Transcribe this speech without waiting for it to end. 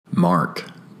Mark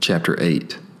chapter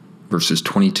 8, verses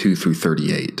 22 through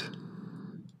 38.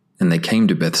 And they came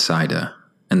to Bethsaida,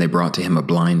 and they brought to him a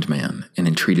blind man, and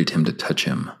entreated him to touch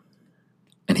him.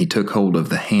 And he took hold of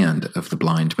the hand of the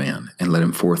blind man, and led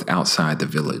him forth outside the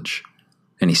village.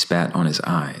 And he spat on his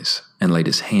eyes, and laid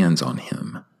his hands on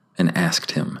him, and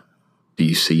asked him, Do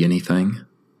you see anything?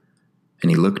 And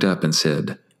he looked up and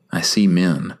said, I see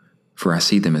men, for I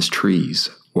see them as trees,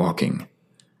 walking.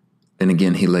 Then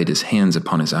again he laid his hands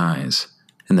upon his eyes,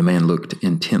 and the man looked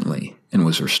intently, and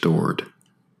was restored.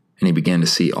 And he began to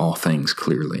see all things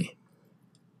clearly.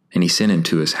 And he sent him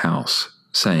to his house,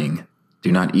 saying,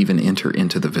 Do not even enter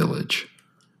into the village.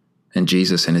 And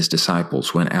Jesus and his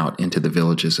disciples went out into the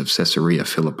villages of Caesarea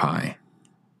Philippi.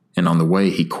 And on the way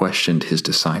he questioned his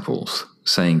disciples,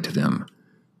 saying to them,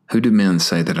 Who do men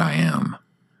say that I am?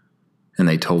 And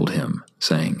they told him,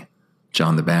 saying,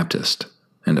 John the Baptist,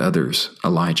 and others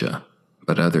Elijah,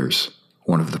 but others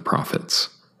one of the prophets.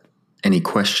 And he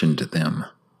questioned them,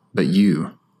 But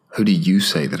you, who do you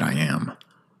say that I am?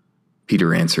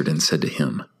 Peter answered and said to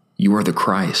him, You are the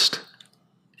Christ.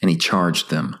 And he charged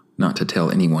them not to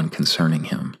tell anyone concerning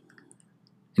him.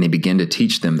 And he began to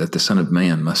teach them that the Son of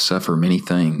Man must suffer many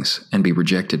things, and be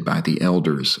rejected by the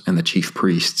elders and the chief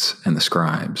priests and the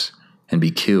scribes, and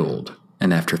be killed,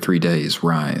 and after 3 days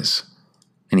rise.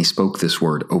 And he spoke this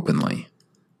word openly.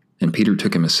 And Peter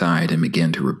took him aside and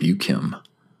began to rebuke him.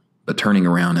 But turning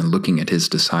around and looking at his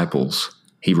disciples,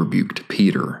 he rebuked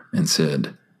Peter and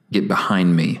said, Get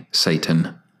behind me,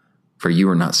 Satan, for you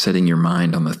are not setting your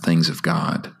mind on the things of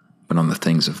God, but on the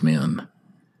things of men.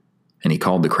 And he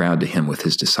called the crowd to him with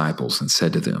his disciples and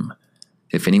said to them,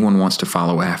 If anyone wants to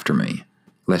follow after me,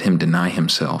 let him deny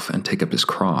himself and take up his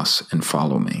cross and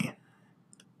follow me.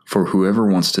 For whoever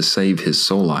wants to save his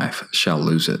soul life shall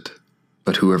lose it,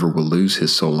 but whoever will lose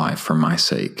his soul life for my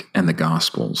sake and the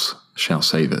gospel's shall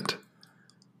save it.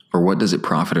 For what does it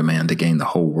profit a man to gain the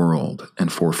whole world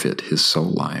and forfeit his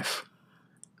soul life?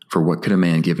 For what could a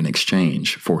man give in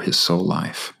exchange for his soul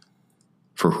life?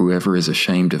 For whoever is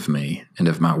ashamed of me and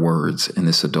of my words in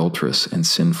this adulterous and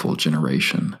sinful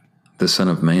generation, the Son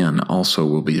of Man also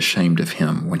will be ashamed of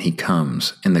him when he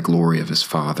comes in the glory of his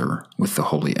Father with the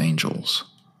holy angels.